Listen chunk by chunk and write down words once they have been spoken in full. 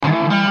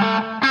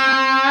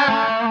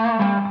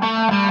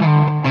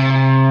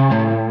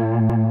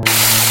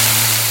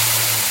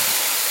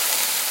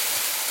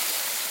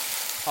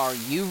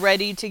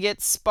ready to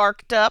get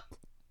sparked up?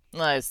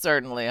 I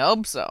certainly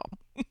hope so.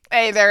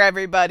 Hey there,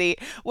 everybody.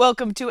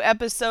 Welcome to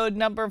episode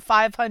number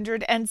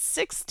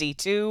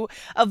 562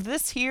 of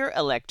this here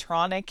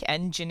electronic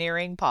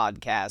engineering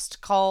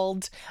podcast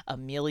called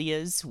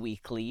Amelia's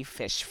Weekly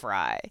Fish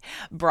Fry.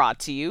 Brought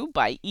to you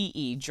by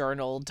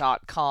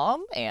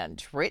eejournal.com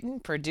and written,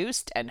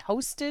 produced, and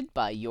hosted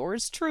by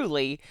yours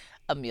truly,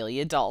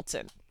 Amelia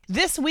Dalton.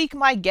 This week,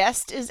 my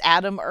guest is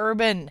Adam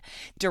Urban,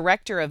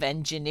 Director of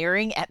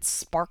Engineering at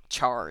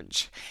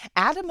SparkCharge.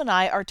 Adam and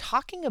I are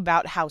talking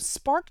about how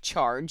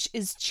SparkCharge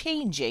is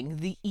changing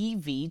the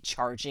EV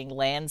charging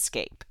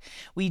landscape.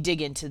 We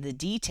dig into the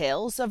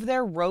details of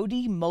their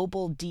Roadie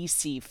mobile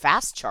DC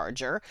fast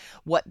charger,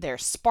 what their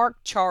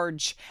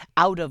SparkCharge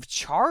Out of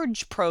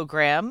Charge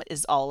program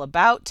is all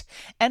about,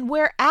 and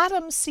where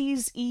Adam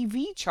sees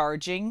EV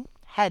charging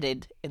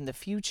headed in the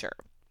future.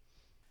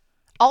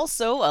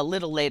 Also, a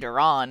little later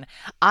on,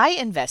 I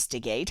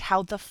investigate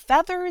how the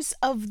feathers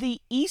of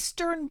the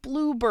eastern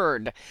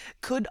bluebird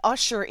could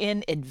usher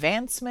in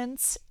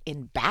advancements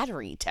in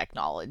battery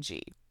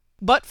technology.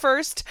 But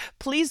first,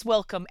 please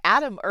welcome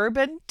Adam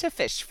Urban to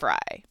Fish Fry.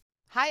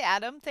 Hi,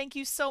 Adam. Thank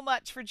you so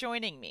much for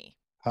joining me.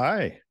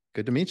 Hi,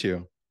 good to meet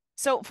you.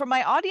 So, for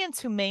my audience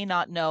who may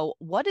not know,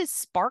 what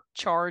is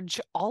SparkCharge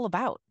all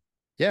about?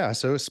 Yeah,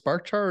 so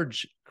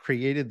SparkCharge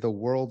created the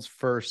world's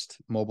first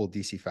mobile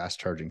DC fast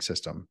charging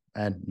system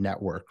and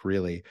network,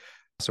 really.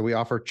 So we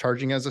offer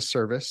charging as a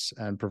service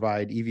and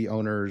provide EV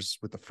owners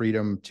with the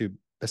freedom to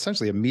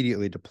essentially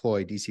immediately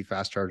deploy DC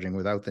fast charging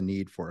without the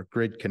need for a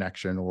grid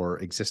connection or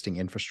existing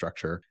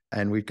infrastructure.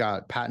 And we've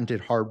got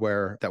patented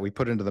hardware that we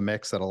put into the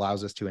mix that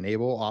allows us to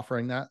enable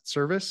offering that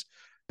service.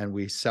 And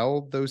we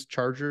sell those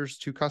chargers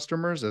to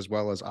customers as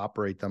well as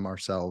operate them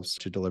ourselves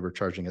to deliver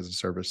charging as a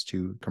service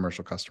to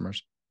commercial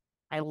customers.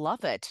 I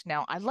love it.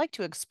 Now, I'd like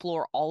to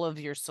explore all of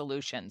your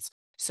solutions.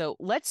 So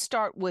let's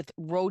start with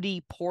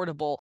Roadie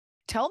Portable.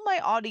 Tell my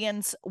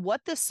audience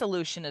what this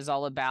solution is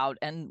all about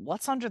and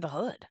what's under the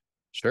hood.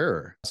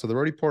 Sure. So the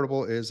Roadie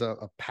Portable is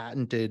a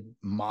patented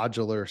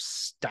modular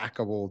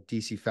stackable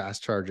DC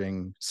fast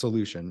charging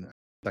solution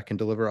that can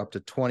deliver up to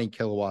 20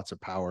 kilowatts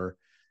of power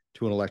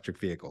to an electric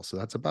vehicle. So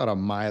that's about a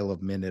mile a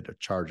minute of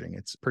charging.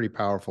 It's pretty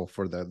powerful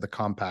for the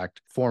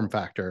compact form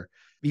factor.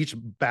 Each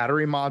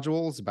battery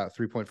module is about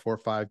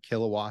 3.45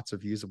 kilowatts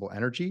of usable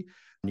energy,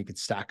 and you can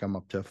stack them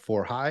up to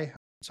 4 high.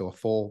 So a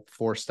full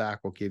 4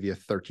 stack will give you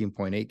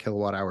 13.8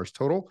 kilowatt hours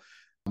total.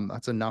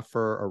 That's enough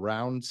for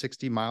around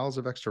 60 miles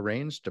of extra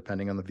range,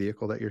 depending on the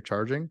vehicle that you're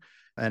charging.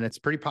 And it's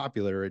pretty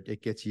popular.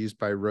 It gets used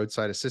by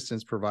roadside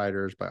assistance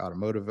providers, by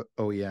automotive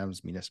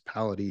OEMs,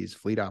 municipalities,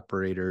 fleet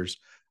operators.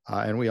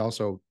 And we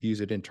also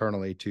use it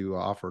internally to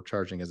offer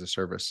charging as a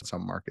service in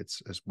some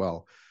markets as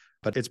well.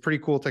 But it's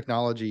pretty cool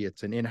technology.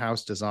 It's an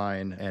in-house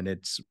design, and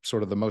it's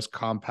sort of the most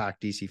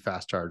compact DC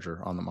fast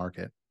charger on the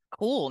market.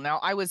 Cool. Now,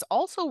 I was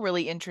also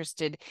really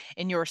interested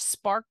in your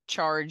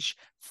SparkCharge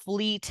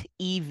fleet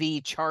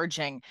EV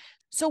charging.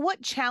 So,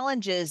 what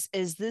challenges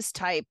is this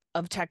type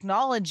of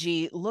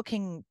technology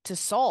looking to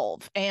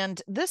solve?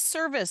 And this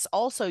service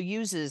also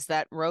uses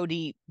that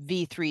Roadie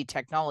V3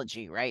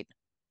 technology, right?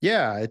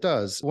 Yeah, it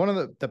does. One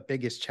of the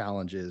biggest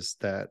challenges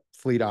that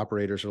fleet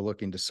operators are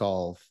looking to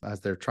solve as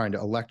they're trying to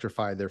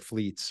electrify their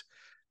fleets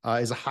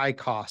is a high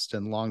cost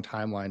and long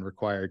timeline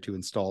required to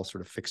install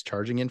sort of fixed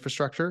charging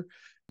infrastructure.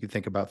 You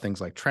think about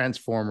things like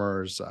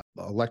transformers,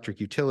 electric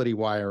utility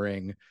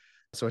wiring.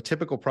 So a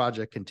typical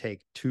project can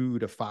take 2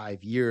 to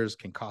 5 years,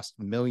 can cost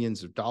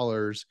millions of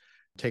dollars,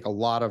 take a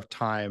lot of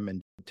time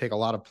and take a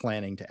lot of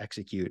planning to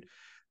execute.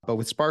 But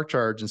with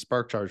SparkCharge and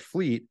SparkCharge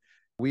Fleet,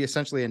 we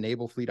essentially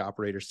enable fleet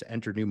operators to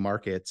enter new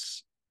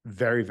markets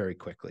very, very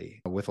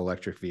quickly with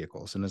electric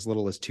vehicles in as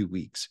little as 2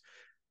 weeks.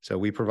 So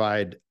we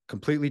provide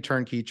completely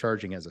turnkey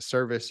charging as a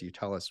service. You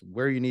tell us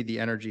where you need the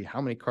energy,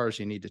 how many cars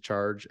you need to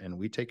charge, and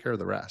we take care of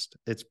the rest.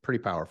 It's pretty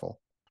powerful.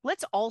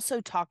 Let's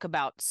also talk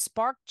about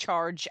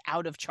SparkCharge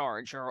Out of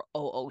Charge, or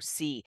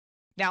OOC.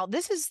 Now,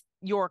 this is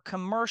your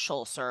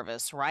commercial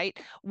service, right?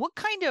 What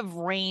kind of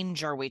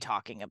range are we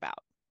talking about?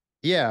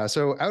 Yeah,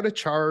 so Out of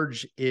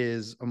Charge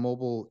is a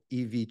mobile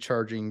EV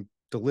charging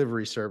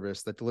delivery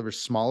service that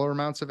delivers smaller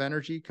amounts of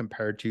energy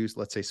compared to,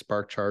 let's say,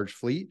 SparkCharge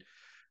Fleet.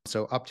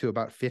 So up to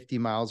about 50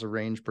 miles of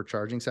range per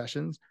charging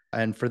sessions.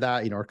 And for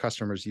that, our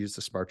customers use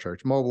the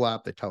SparkCharge mobile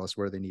app. They tell us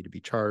where they need to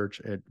be charged.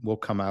 It will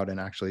come out and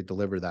actually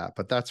deliver that.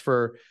 But that's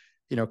for,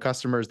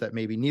 customers that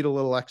maybe need a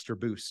little extra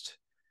boost.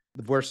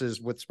 Versus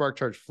with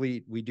SparkCharge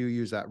Fleet, we do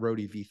use that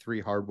Roadie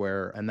V3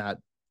 hardware, and that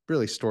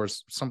really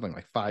stores something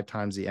like 5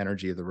 times the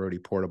energy of the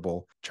Roadie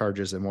Portable,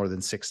 charges at more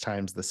than 6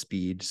 times the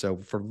speed. So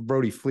for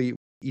Roadie Fleet,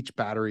 each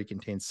battery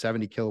contains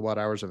 70 kilowatt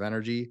hours of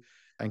energy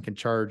and can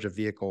charge a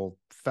vehicle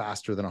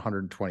faster than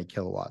 120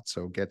 kilowatts.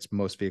 So it gets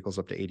most vehicles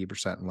up to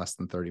 80% in less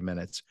than 30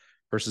 minutes.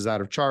 Versus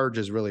Out of Charge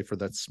is really for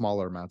that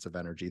smaller amounts of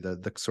energy,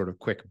 the sort of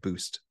quick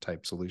boost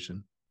type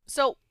solution.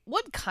 So,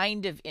 what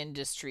kind of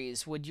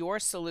industries would your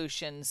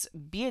solutions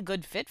be a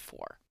good fit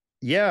for?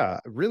 Yeah,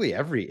 really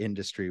every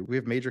industry. We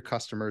have major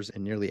customers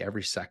in nearly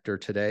every sector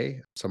today.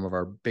 Some of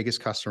our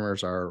biggest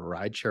customers are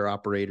rideshare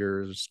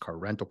operators, car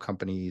rental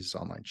companies,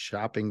 online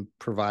shopping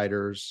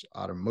providers,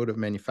 automotive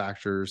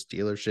manufacturers,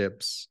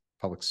 dealerships,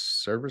 public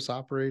service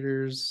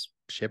operators,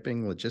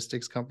 shipping,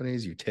 logistics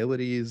companies,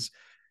 utilities.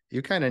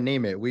 You kind of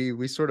name it.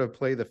 We sort of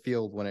play the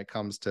field when it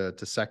comes to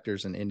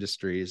sectors and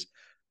industries.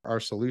 Our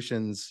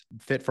solutions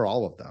fit for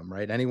all of them,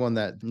 right? Anyone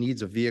that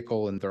needs a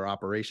vehicle in their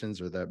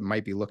operations or that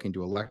might be looking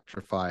to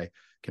electrify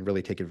can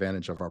really take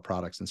advantage of our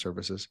products and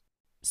services.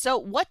 So,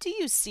 what do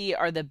you see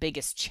are the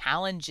biggest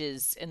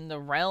challenges in the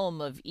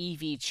realm of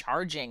EV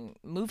charging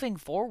moving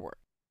forward?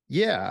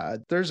 Yeah,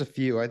 there's a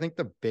few. I think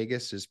the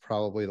biggest is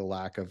probably the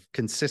lack of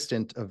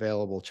consistent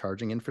available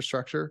charging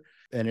infrastructure.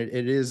 And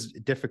it is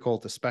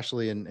difficult,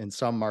 especially in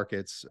some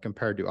markets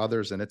compared to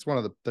others. And it's one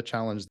of the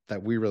challenges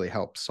that we really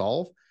help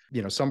solve.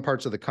 Some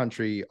parts of the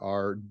country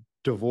are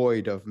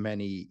devoid of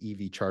many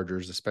EV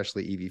chargers,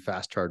 especially EV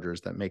fast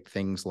chargers that make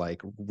things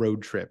like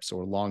road trips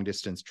or long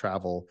distance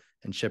travel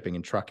and shipping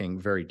and trucking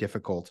very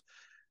difficult.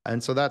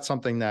 And so that's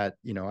something that,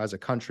 as a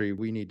country,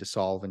 we need to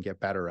solve and get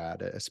better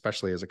at,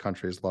 especially as a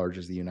country as large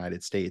as the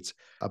United States,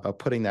 about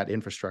putting that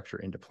infrastructure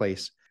into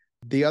place.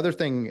 The other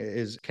thing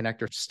is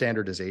connector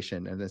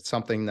standardization, and it's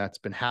something that's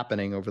been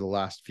happening over the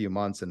last few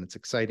months, and it's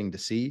exciting to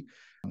see.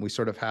 We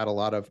sort of had a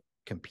lot of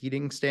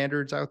competing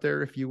standards out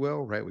there, if you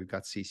will, right? We've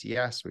got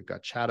CCS, we've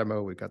got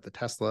CHAdeMO, we've got the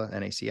Tesla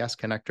NACS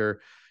connector,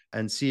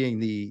 and seeing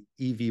the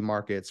EV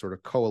market sort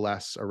of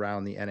coalesce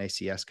around the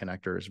NACS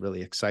connector is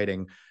really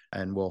exciting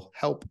and will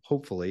help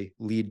hopefully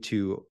lead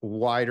to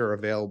wider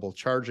available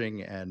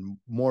charging and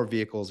more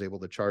vehicles able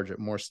to charge at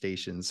more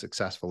stations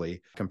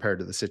successfully compared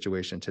to the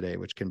situation today,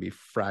 which can be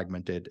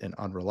fragmented and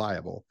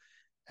unreliable.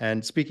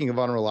 And speaking of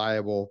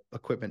unreliable,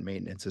 equipment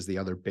maintenance is the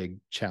other big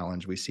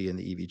challenge we see in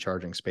the EV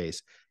charging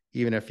space.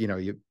 Even if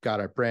you've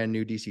got a brand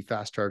new DC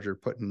fast charger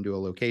put into a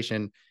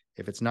location,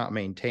 if it's not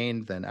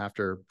maintained, then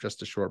after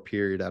just a short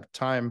period of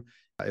time,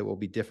 it will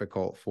be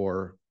difficult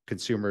for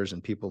consumers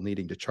and people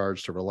needing to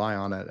charge to rely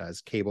on it as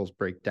cables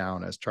break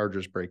down, as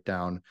chargers break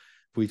down.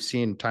 We've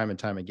seen time and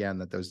time again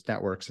that those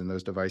networks and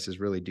those devices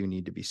really do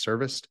need to be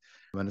serviced.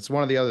 And it's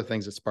one of the other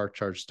things that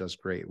SparkCharge does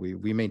great.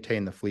 We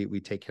maintain the fleet, we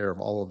take care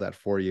of all of that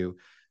for you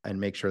and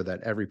make sure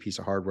that every piece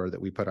of hardware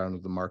that we put onto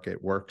the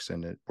market works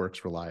and it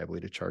works reliably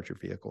to charge your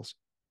vehicles.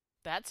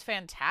 That's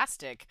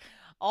fantastic.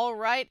 All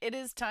right, it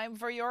is time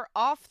for your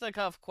off the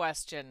cuff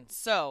question.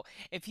 So,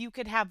 if you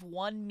could have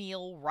one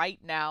meal right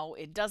now,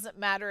 it doesn't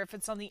matter if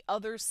it's on the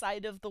other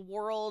side of the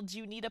world,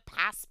 you need a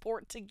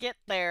passport to get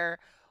there,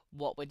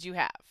 what would you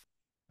have?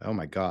 Oh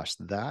my gosh,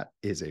 that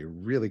is a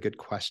really good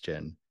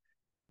question.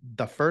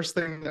 The first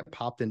thing that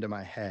popped into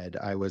my head,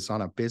 I was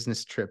on a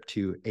business trip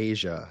to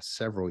Asia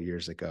several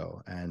years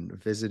ago and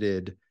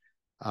visited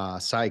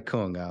Sai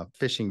Kung, a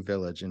fishing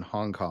village in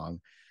Hong Kong.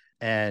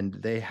 And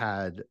they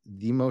had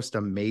the most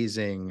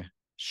amazing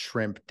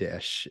shrimp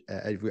dish.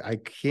 I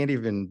can't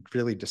even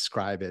really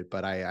describe it,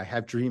 but I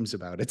have dreams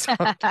about it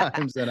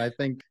sometimes. And I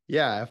think,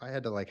 yeah, if I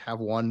had to like have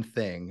one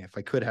thing, if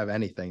I could have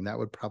anything, that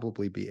would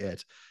probably be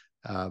it.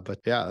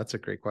 But yeah, that's a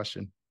great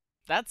question.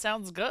 That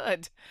sounds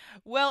good.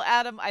 Well,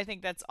 Adam, I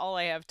think that's all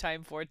I have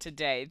time for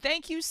today.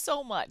 Thank you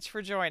so much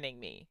for joining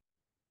me.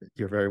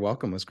 You're very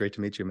welcome. It was great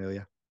to meet you,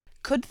 Amelia.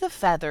 Could the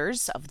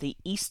feathers of the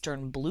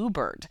eastern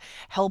bluebird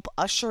help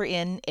usher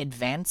in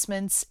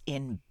advancements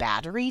in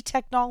battery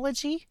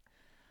technology?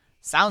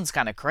 Sounds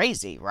kind of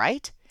crazy,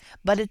 right?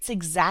 But it's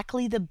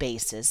exactly the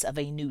basis of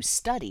a new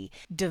study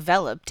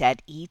developed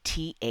at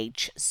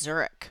ETH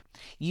Zurich.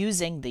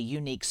 Using the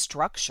unique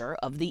structure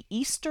of the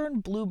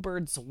eastern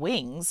bluebird's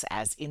wings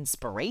as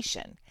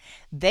inspiration,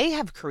 they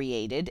have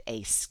created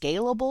a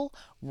scalable,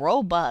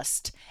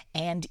 robust,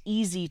 and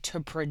easy to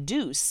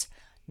produce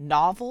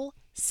novel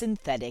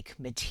synthetic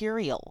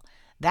material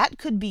that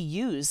could be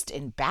used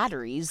in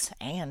batteries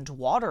and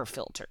water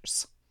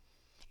filters.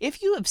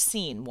 If you have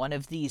seen one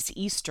of these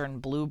eastern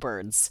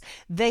bluebirds,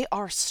 they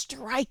are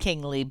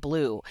strikingly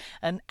blue,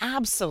 an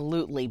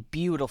absolutely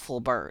beautiful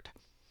bird.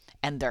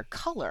 And their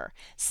color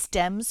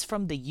stems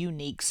from the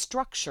unique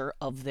structure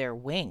of their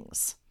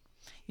wings.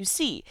 You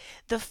see,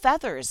 the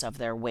feathers of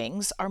their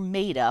wings are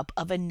made up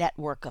of a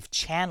network of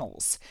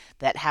channels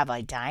that have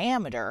a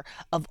diameter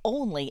of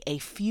only a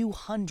few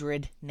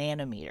hundred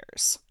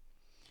nanometers.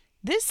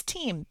 This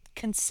team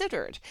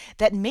considered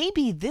that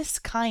maybe this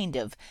kind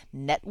of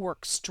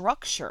network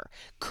structure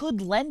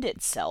could lend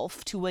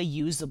itself to a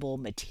usable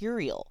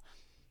material.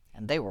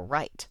 And they were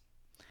right.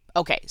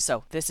 Okay,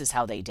 so this is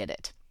how they did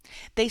it.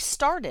 They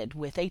started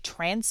with a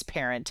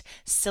transparent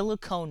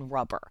silicone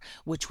rubber,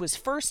 which was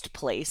first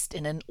placed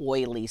in an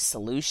oily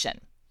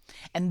solution,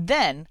 and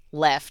then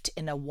left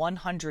in a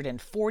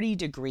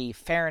 140-degree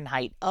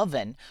Fahrenheit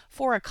oven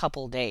for a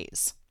couple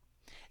days.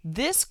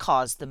 This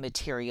caused the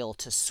material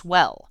to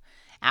swell.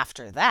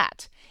 After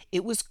that,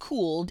 it was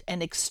cooled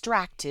and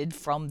extracted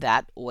from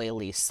that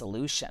oily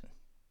solution.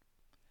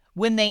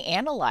 When they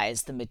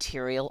analyzed the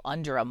material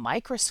under a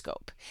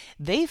microscope,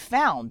 they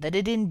found that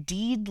it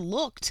indeed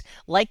looked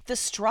like the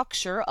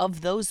structure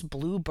of those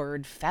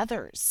bluebird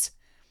feathers.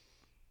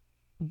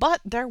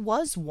 But there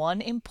was one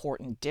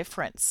important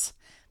difference: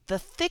 the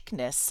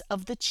thickness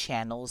of the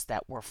channels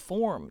that were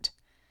formed.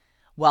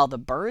 While the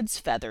bird's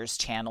feathers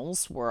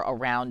channels were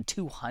around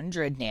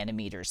 200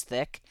 nanometers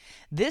thick,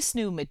 this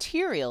new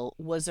material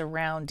was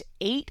around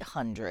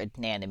 800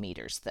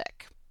 nanometers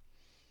thick.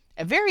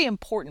 A very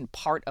important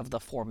part of the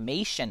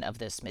formation of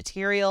this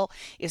material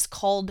is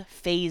called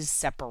phase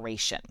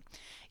separation.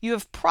 You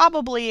have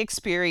probably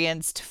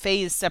experienced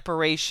phase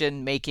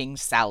separation making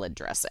salad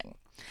dressing.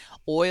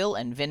 Oil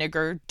and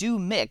vinegar do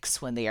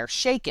mix when they are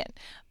shaken,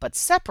 but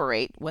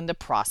separate when the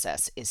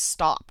process is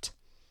stopped.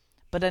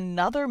 But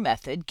another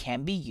method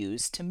can be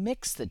used to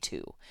mix the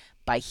two,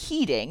 by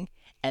heating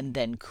and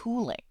then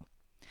cooling.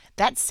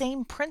 That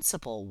same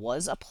principle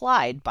was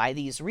applied by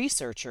these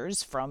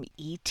researchers from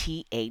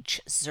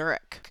ETH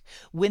Zurich.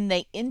 When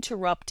they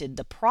interrupted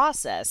the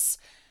process,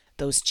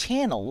 those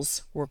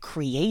channels were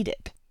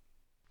created.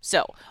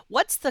 So,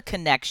 what's the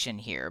connection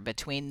here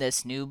between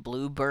this new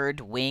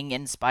bluebird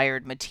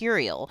wing-inspired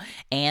material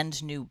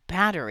and new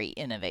battery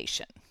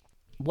innovation?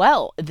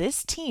 Well,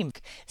 this team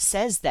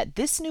says that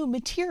this new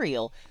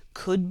material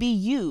could be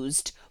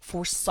used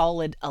for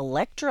solid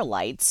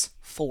electrolytes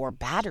for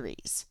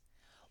batteries.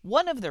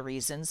 One of the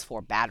reasons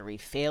for battery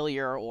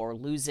failure or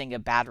losing a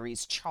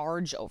battery's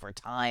charge over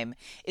time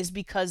is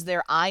because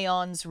their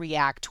ions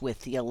react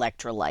with the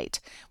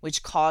electrolyte,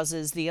 which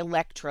causes the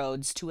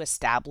electrodes to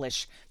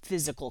establish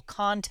physical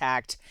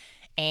contact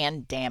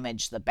and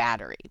damage the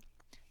battery.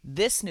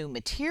 This new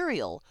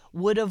material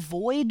would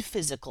avoid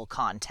physical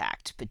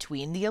contact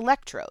between the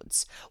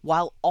electrodes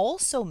while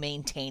also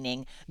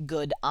maintaining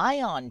good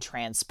ion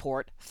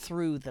transport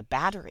through the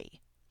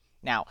battery.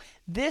 Now,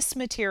 this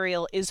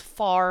material is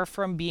far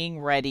from being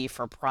ready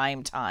for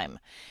prime time.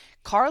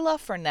 Carla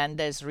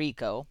Fernandez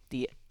Rico,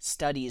 the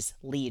study's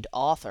lead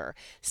author,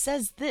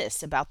 says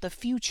this about the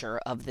future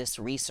of this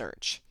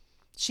research.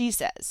 She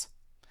says,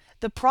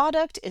 "The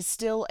product is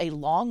still a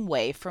long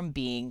way from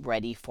being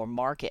ready for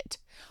market.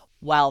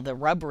 While the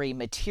rubbery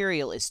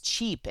material is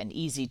cheap and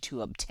easy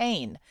to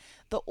obtain,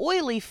 the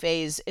oily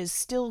phase is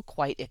still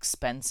quite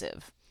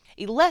expensive.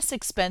 A less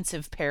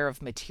expensive pair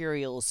of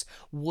materials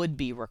would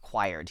be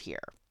required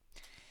here."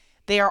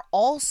 They are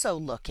also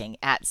looking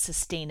at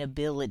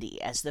sustainability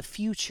as the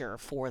future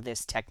for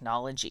this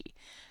technology.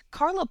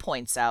 Carla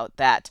points out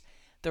that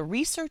the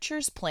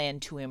researchers plan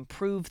to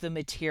improve the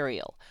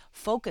material,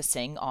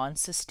 focusing on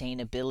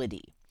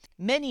sustainability.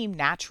 Many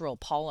natural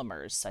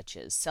polymers, such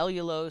as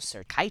cellulose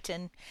or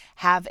chitin,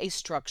 have a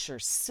structure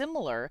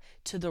similar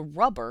to the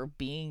rubber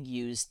being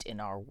used in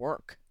our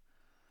work.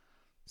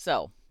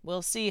 So,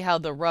 we'll see how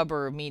the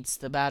rubber meets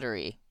the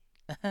battery.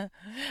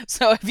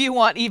 So if you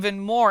want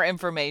even more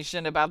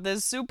information about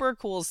this super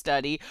cool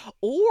study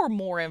or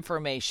more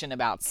information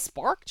about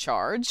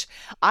SparkCharge,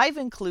 I've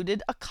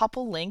included a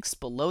couple links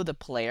below the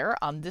player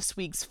on this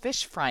week's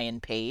fish frying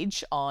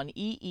page on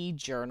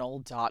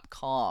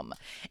eejournal.com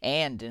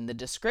and in the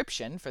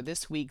description for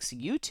this week's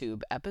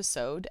YouTube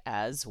episode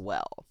as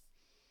well.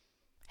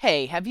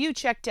 Hey, have you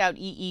checked out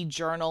EE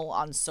Journal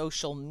on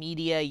social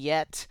media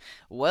yet?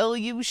 Well,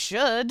 you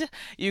should.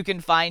 You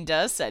can find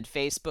us at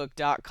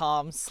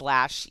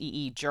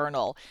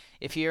facebook.com/EEJournal.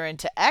 If you're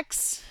into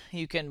X,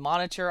 you can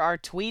monitor our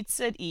tweets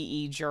at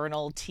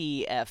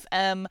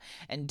EEJournalTFM.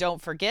 And don't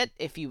forget,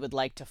 if you would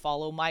like to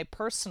follow my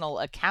personal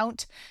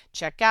account,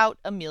 check out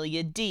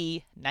Amelia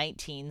D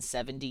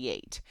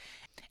 1978.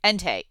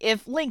 And hey,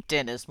 if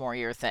LinkedIn is more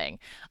your thing,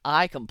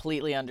 I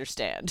completely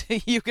understand.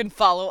 You can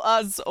follow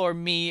us or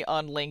me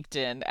on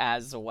LinkedIn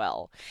as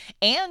well.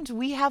 And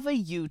we have a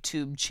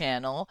YouTube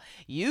channel,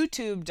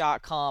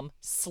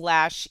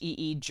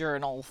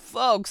 youtube.com/EEJournal.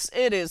 Folks,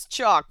 it is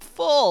chock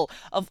full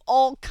of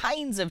all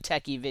kinds of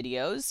techie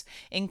videos,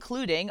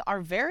 including our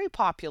very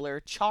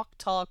popular Chalk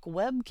Talk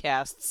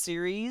webcast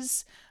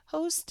series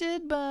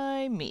hosted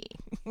by me.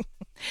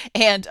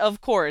 And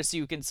of course,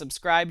 you can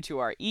subscribe to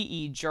our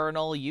EE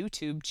Journal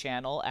YouTube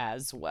channel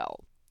as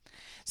well.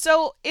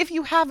 So if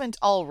you haven't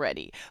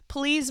already,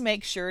 please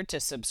make sure to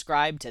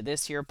subscribe to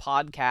this here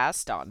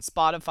podcast on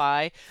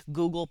Spotify,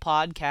 Google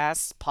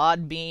Podcasts,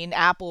 Podbean,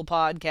 Apple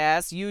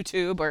Podcasts,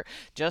 YouTube, or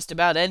just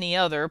about any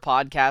other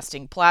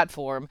podcasting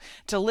platform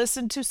to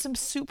listen to some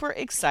super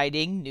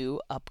exciting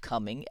new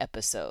upcoming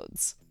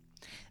episodes.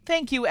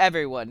 Thank you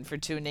everyone for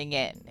tuning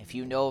in. If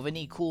you know of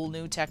any cool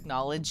new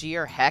technology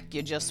or heck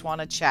you just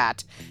want to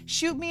chat,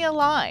 shoot me a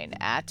line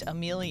at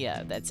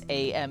Amelia, that's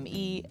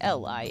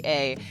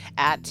AMELIA,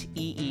 at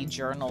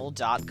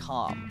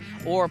eejournal.com,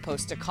 or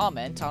post a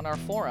comment on our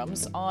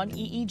forums on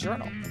EE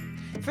Journal.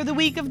 For the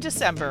week of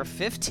December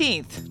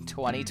 15th,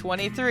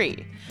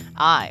 2023,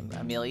 I'm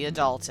Amelia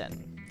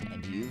Dalton,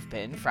 and you've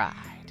been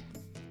fried.